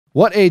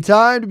What a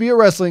time to be a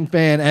wrestling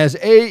fan, as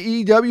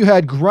AEW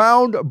had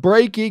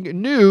groundbreaking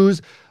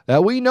news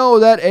that we know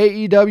that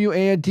AEW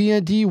and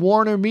TNT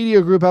Warner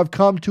Media Group have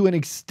come to an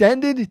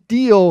extended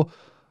deal.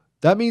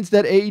 That means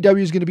that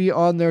AEW is going to be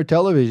on their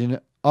television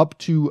up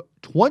to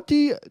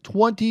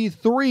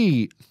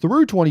 2023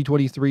 through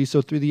 2023.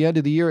 So through the end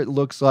of the year, it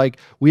looks like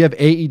we have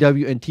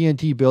AEW and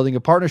TNT building a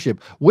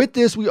partnership. With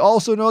this, we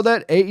also know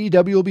that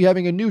AEW will be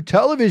having a new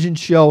television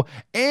show.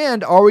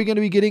 And are we going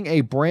to be getting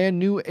a brand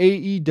new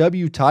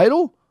AEW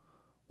title?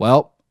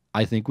 Well,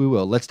 I think we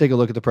will. Let's take a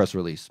look at the press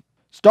release.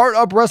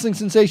 Startup wrestling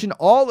sensation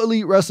All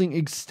Elite Wrestling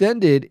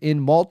extended in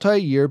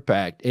multi-year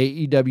pact.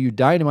 AEW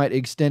Dynamite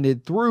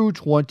extended through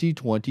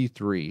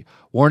 2023.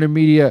 Warner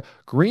Media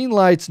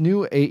greenlights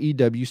new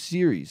AEW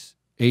series.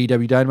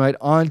 AEW Dynamite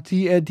on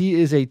TNT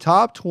is a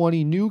top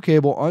 20 new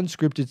cable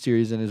unscripted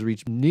series and has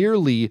reached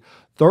nearly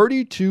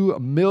 32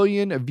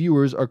 million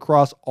viewers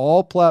across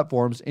all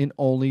platforms in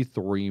only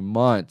 3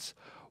 months.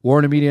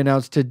 Warner Media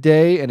announced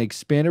today an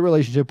expanded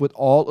relationship with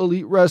All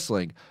Elite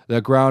Wrestling, the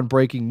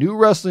groundbreaking new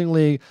wrestling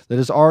league that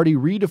has already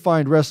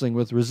redefined wrestling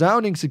with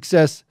resounding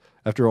success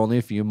after only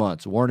a few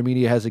months. Warner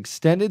Media has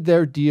extended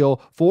their deal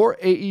for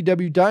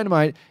AEW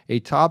Dynamite, a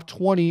top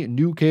 20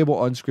 new cable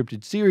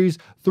unscripted series,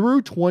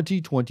 through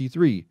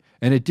 2023.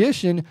 In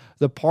addition,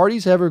 the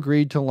parties have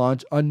agreed to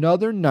launch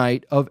another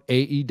night of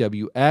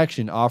AEW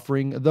action,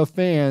 offering the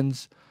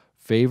fans'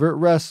 favorite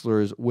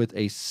wrestlers with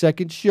a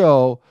second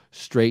show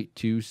straight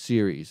to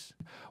series.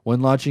 When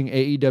launching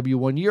AEW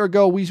 1 year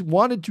ago, we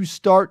wanted to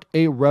start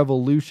a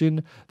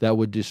revolution that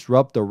would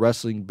disrupt the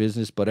wrestling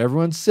business, but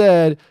everyone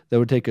said that it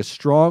would take a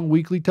strong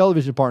weekly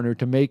television partner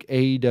to make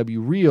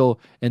AEW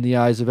real in the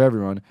eyes of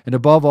everyone, and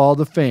above all,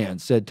 the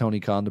fans, said Tony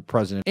Khan, the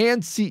president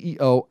and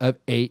CEO of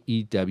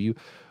AEW.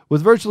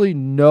 With virtually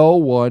no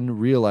one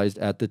realized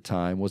at the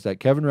time was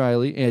that Kevin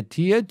Riley and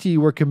TNT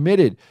were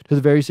committed to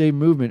the very same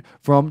movement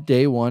from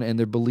day one, and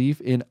their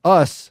belief in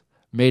us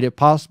made it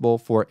possible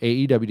for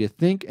AEW to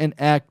think and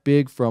act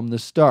big from the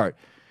start.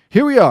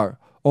 Here we are,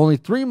 only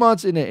 3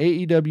 months into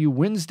AEW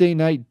Wednesday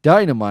Night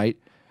Dynamite,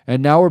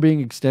 and now we're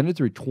being extended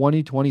through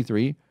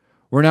 2023.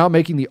 We're now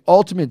making the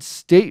ultimate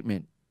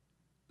statement.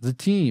 The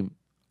team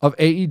of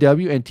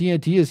AEW and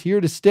TNT is here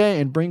to stay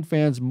and bring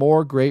fans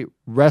more great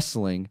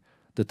wrestling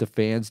that the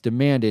fans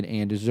demanded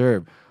and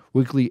deserve.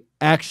 Weekly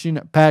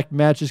action-packed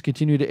matches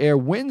continue to air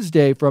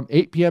Wednesday from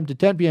 8 p.m. to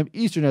 10 p.m.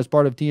 Eastern as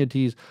part of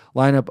TNT's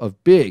lineup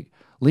of big,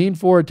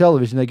 lean-forward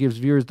television that gives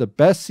viewers the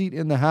best seat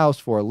in the house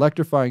for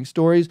electrifying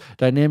stories,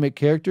 dynamic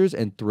characters,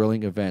 and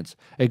thrilling events.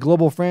 A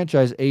global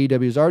franchise,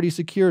 AEW has already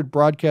secured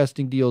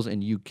broadcasting deals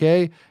in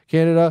UK,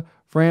 Canada,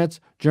 France,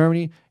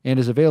 Germany, and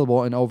is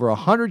available in over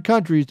 100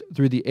 countries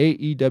through the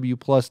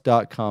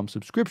AEWplus.com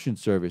subscription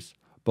service.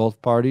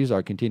 Both parties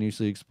are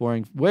continuously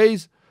exploring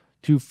ways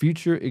to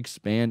future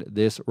expand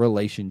this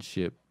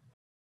relationship.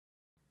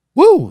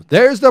 Woo!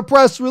 There's the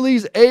press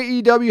release.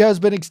 AEW has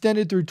been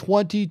extended through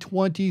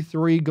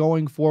 2023.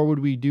 Going forward,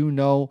 we do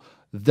know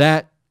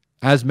that,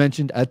 as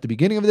mentioned at the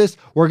beginning of this,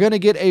 we're going to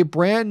get a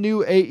brand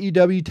new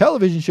AEW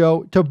television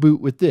show to boot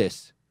with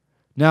this.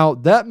 Now,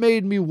 that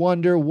made me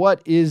wonder,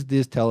 what is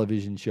this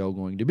television show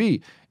going to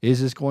be?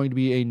 Is this going to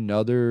be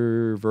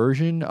another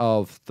version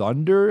of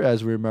Thunder?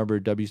 As we remember,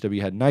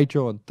 WCW had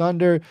Nitro and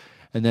Thunder,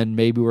 and then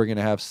maybe we're going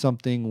to have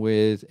something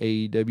with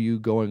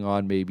AEW going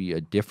on maybe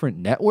a different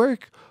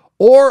network?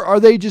 Or are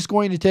they just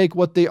going to take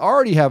what they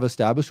already have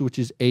established, which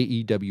is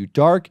AEW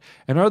Dark,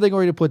 and are they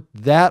going to put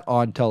that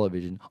on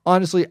television?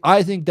 Honestly,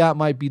 I think that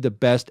might be the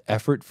best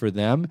effort for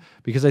them,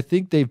 because I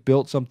think they've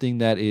built something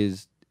that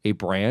is a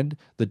brand,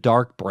 the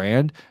Dark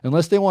brand.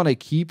 Unless they want to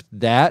keep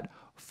that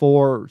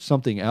for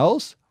something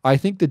else, I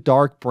think the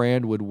Dark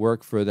brand would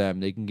work for them.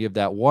 They can give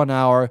that 1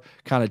 hour,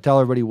 kind of tell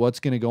everybody what's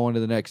going to go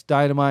into the next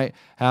Dynamite,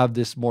 have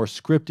this more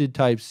scripted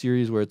type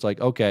series where it's like,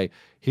 okay,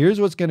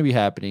 here's what's going to be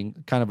happening,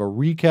 kind of a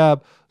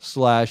recap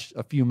 /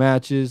 a few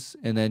matches,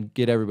 and then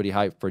get everybody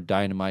hyped for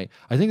Dynamite.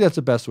 I think that's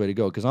the best way to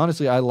go, because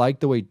honestly, I like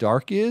the way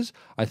Dark is.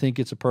 I think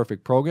it's a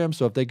perfect program,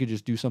 so if they could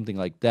just do something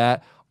like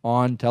that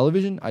on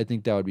television, I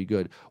think that would be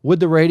good. Would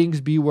the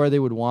ratings be where they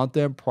would want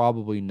them?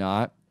 Probably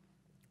not.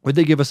 Would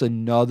they give us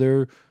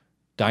another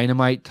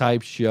Dynamite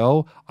type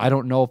show? I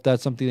don't know if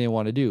that's something they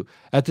want to do.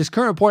 At this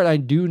current point, I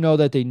do know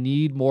that they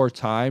need more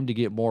time to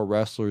get more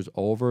wrestlers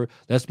over.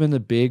 That's been the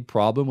big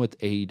problem with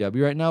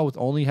AEW right now, with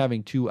only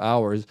having 2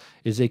 hours,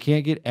 is they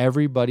can't get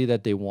everybody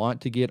that they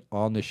want to get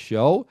on the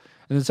show.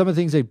 And then some of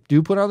the things they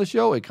do put on the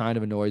show, it kind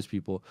of annoys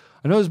people.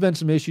 I know there's been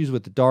some issues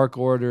with the Dark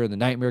Order and the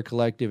Nightmare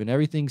Collective, and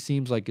everything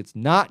seems like it's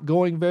not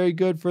going very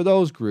good for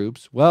those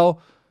groups. Well,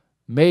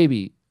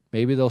 maybe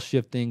they'll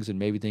shift things and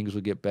maybe things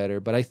will get better.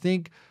 But I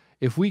think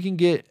if we can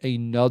get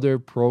another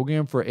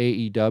program for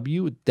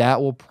AEW, that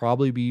will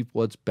probably be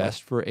what's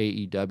best for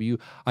AEW.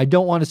 I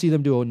don't want to see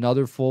them do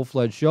another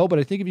full-fledged show, but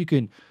I think if you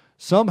can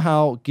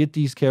somehow get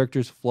these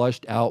characters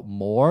flushed out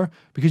more,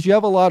 because you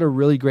have a lot of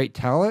really great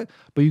talent,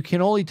 but you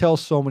can only tell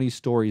so many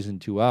stories in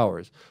 2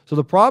 hours. So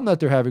the problem that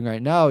they're having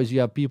right now is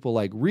you have people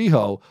like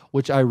Riho,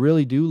 which I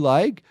really do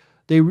like.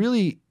 They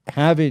really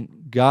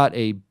haven't got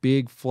a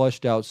big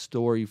flushed out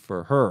story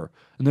for her.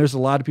 And there's a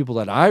lot of people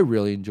that I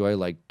really enjoy,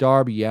 like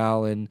Darby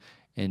Allin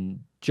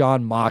and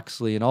John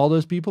Moxley and all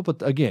those people.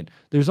 But again,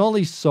 there's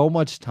only so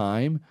much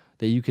time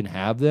that you can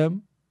have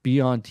them be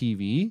on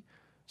TV.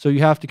 So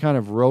you have to kind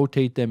of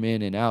rotate them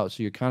in and out.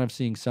 So you're kind of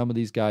seeing some of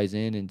these guys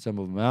in and some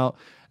of them out.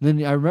 And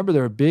then I remember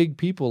there were big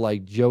people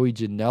like Joey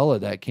Janela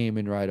that came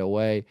in right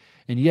away.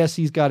 And yes,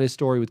 he's got his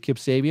story with Kip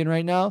Sabian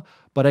right now,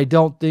 but I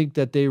don't think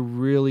that they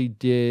really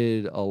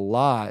did a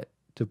lot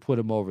to put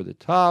him over the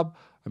top.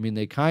 I mean,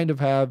 they kind of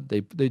have. They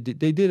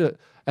did it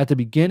at the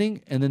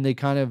beginning, and then they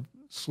kind of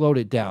slowed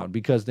it down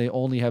because they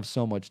only have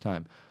so much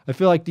time. I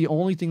feel like the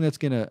only thing that's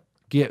going to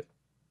get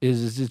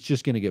is it's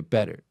just going to get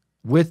better.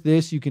 With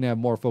this, you can have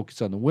more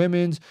focus on the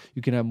women's.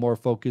 You can have more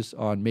focus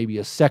on maybe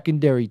a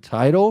secondary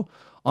title.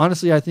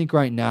 Honestly, I think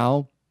right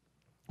now,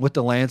 with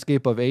the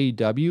landscape of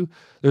AEW,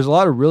 there's a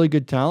lot of really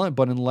good talent,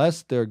 but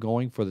unless they're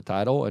going for the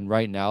title, and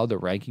right now the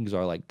rankings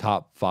are like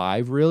top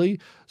 5, really.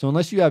 So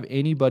unless you have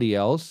anybody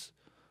else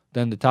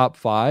than the top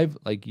 5,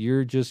 like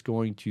you're just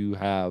going to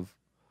have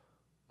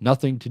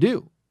nothing to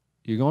do.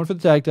 You're going for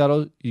the tag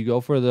title, you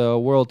go for the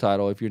world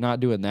title. If you're not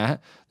doing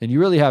that, then you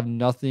really have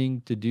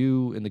nothing to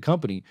do in the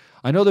company.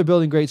 I know they're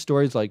building great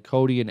stories like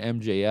Cody and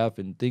MJF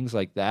and things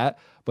like that,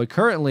 but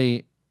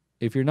currently,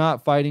 if you're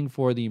not fighting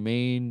for the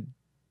main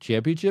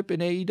championship in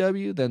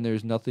AEW, then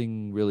there's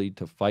nothing really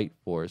to fight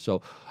for.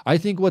 So I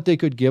think what they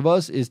could give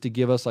us is to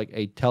give us like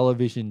a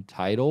television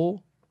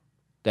title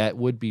that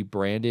would be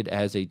branded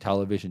as a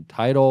television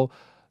title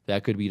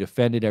that could be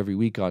defended every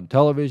week on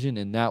television,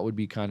 and that would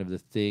be kind of the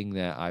thing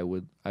that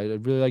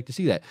I'd really like to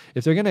see. That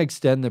if they're going to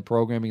extend the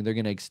programming, they're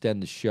going to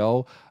extend the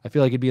show, I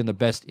feel like it'd be in the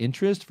best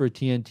interest for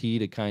TNT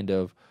to kind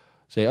of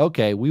say,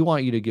 okay, we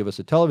want you to give us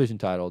a television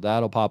title.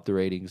 That'll pop the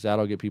ratings.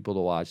 That'll get people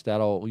to watch.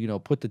 That'll,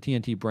 put the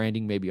TNT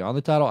branding maybe on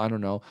the title. I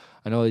don't know.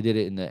 I know they did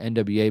it in the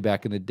NWA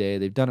back in the day.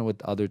 They've done it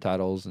with other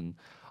titles, and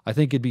I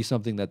think it'd be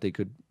something that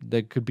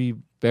could be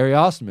very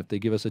awesome if they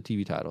give us a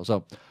TV title.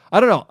 So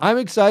I don't know. I'm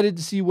excited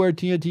to see where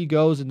TNT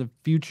goes in the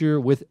future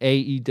with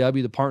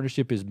AEW. The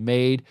partnership is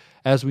made.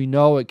 As we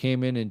know, it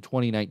came in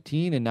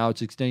 2019, and now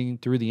it's extending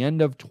through the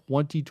end of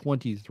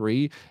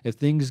 2023. If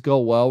things go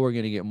well, we're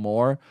going to get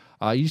more.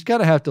 You just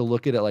kind of have to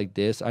look at it like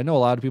this. I know a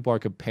lot of people are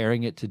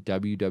comparing it to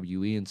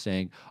WWE and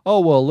saying,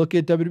 oh, well, look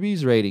at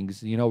WWE's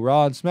ratings.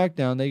 Raw and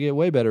SmackDown, they get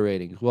way better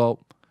ratings.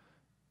 Well,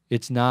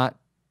 it's not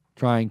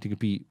trying to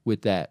compete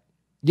with that.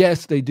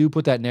 Yes, they do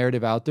put that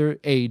narrative out there.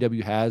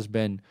 AEW has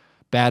been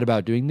bad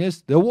about doing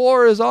this. The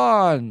war is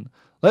on.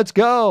 Let's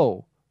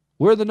go.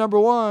 We're the number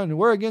one.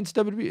 We're against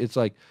WWE. It's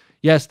like,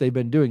 yes, they've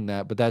been doing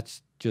that, but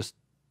that's just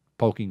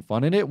poking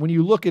fun in it. When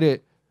you look at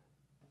it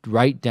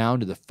right down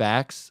to the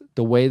facts,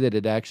 the way that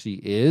it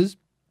actually is,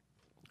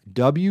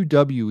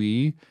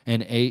 WWE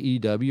and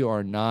AEW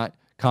are not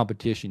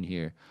competition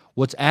here.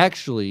 What's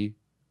actually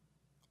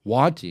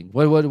wanting,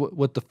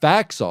 what the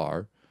facts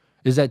are,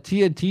 is that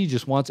TNT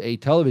just wants a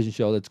television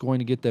show that's going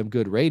to get them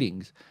good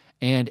ratings,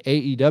 and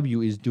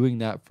AEW is doing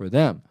that for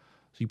them.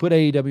 So you put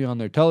AEW on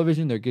their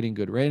television, they're getting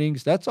good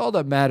ratings. That's all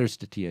that matters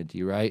to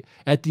TNT, right?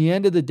 At the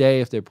end of the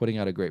day, if they're putting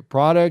out a great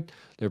product,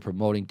 they're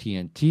promoting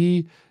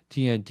TNT,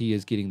 TNT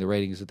is getting the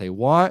ratings that they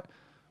want,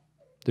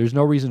 there's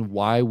no reason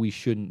why we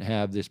shouldn't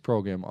have this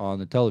program on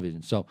the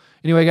television. So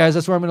anyway, guys,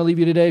 that's where I'm going to leave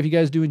you today. If you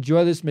guys do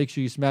enjoy this, make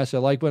sure you smash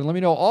that like button. Let me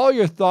know all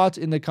your thoughts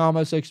in the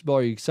comment section below.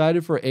 Are you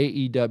excited for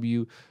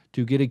AEW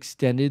to get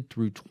extended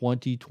through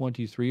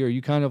 2023? Or are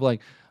you kind of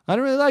like, I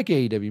don't really like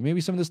AEW.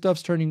 Maybe some of the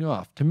stuff's turning you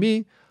off. To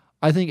me,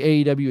 I think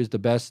AEW is the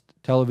best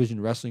television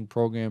wrestling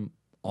program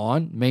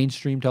on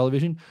mainstream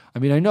television. I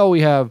mean, I know we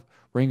have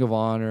Ring of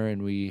Honor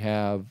and we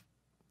have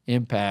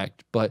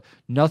Impact, but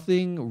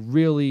nothing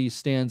really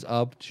stands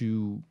up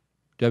to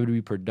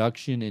WWE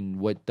production and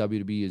what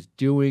WWE is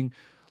doing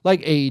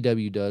like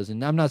AEW does.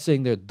 And I'm not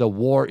saying that the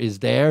war is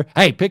there.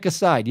 Hey, pick a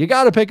side. You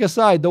got to pick a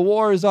side. The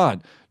war is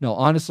on. No,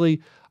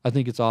 honestly, I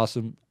think it's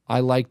awesome. I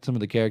like some of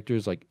the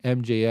characters like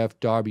MJF,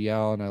 Darby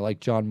Allin. I like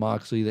John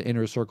Moxley, the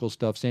Inner Circle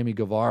stuff, Sammy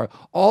Guevara.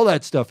 All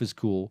that stuff is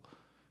cool.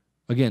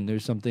 Again,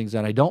 there's some things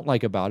that I don't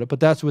like about it,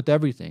 but that's with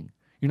everything.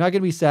 You're not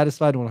going to be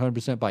satisfied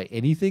 100% by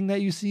anything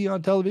that you see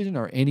on television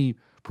or any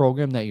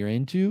program that you're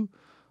into,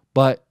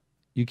 but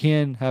you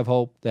can have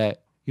hope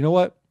that, you know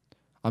what,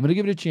 I'm going to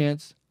give it a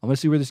chance. I'm going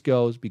to see where this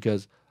goes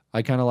because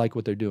I kind of like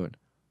what they're doing.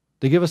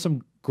 They give us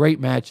some great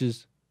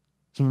matches,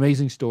 some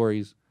amazing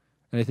stories,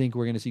 and I think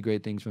we're going to see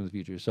great things from the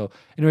future. So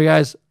anyway,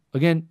 guys,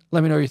 again,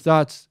 let me know your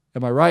thoughts.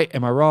 Am I right?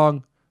 Am I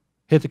wrong?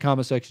 Hit the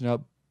comment section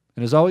up.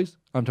 And as always,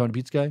 I'm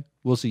TonyPizzaGuy.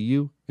 We'll see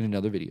you in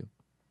another video.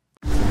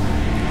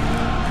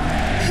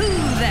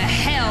 The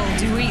hell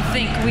do we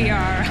think we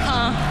are,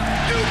 huh?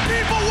 You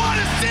people want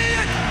to see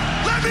it?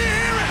 Let me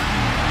hear it!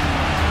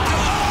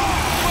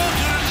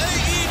 Welcome to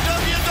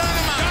AEW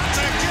Dynamite! Got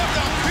to give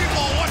the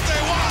people what they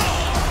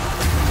want!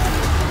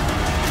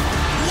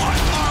 What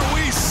are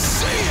we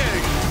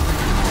seeing?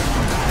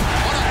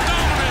 What a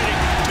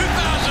dominating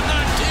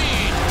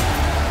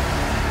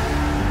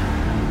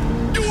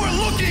 2019! You are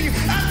looking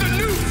at the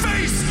new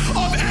face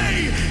of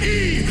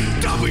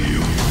AEW!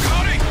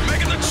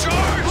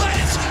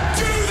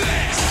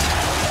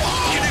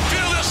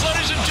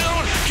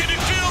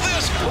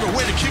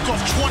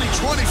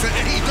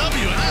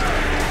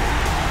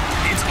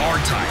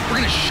 time.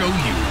 We're going to show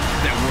you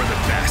that we're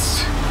the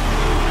best.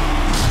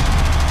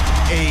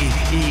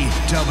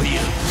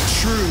 AEW.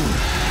 True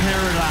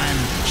paradigm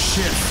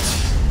shift.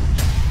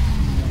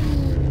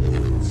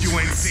 You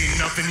ain't seen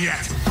nothing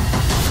yet.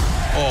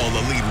 All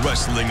Elite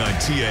Wrestling on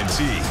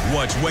TNT.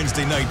 Watch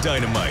Wednesday Night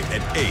Dynamite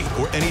at 8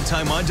 or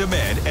anytime on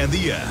demand and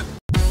the app.